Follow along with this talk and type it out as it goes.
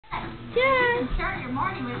Start your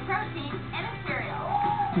morning with protein and a cereal.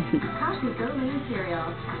 Costco Go Lean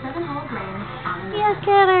Cereal. 7 whole grains on the Look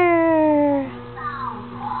at her.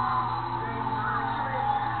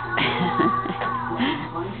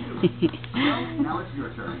 Now it's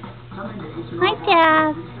your turn. Hi,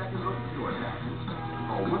 Dad.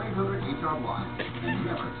 Call 1-800-HR-BLOCK.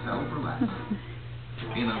 Never settle for less.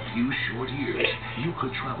 In a few short years, you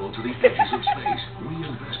could travel to the edges of space. We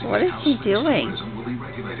investigate What is how she space doing? tourism will be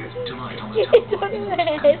regulated tonight on the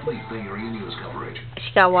television. Complete Bay Area news coverage.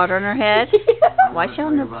 She got water on her head? Why is she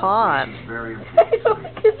on her paw?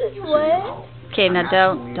 What? Okay, now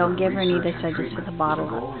don't give her any of this. I just put the bottle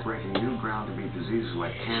up.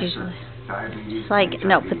 She's like,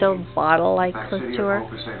 no, put the bottle like close to her.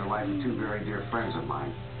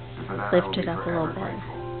 Lift it up a little bit.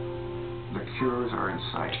 The cures are in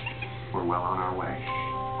sight. We're well on our way.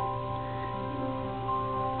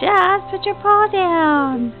 Jazz, put your paw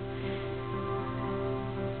down.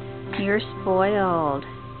 You're spoiled.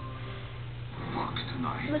 Fox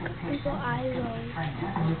tonight. Look at her eyes.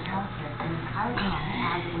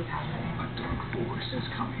 A dark force is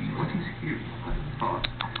coming. What is here?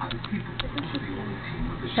 The people are the only team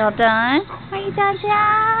of the All done? Are you done,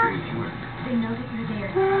 Jazz? They know that you're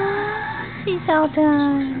there. She's all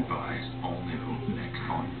done. Advised, all new next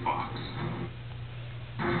on Fox.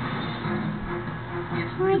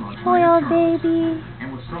 My spoiled baby. And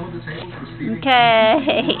with some of the tables receiving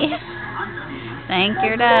Okay. Think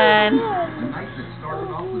you're done. the night that started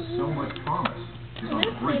off with so much promise is on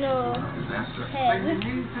the brink of disaster. Head. You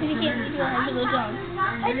can't see your eyes little jump.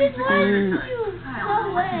 I just wanted you.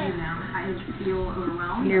 No way.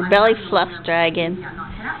 Your belly fluff's dragging.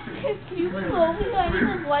 You can go. I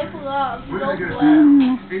need to wipe it off. Don't We're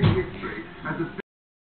gonna sweat. get 88 straight as the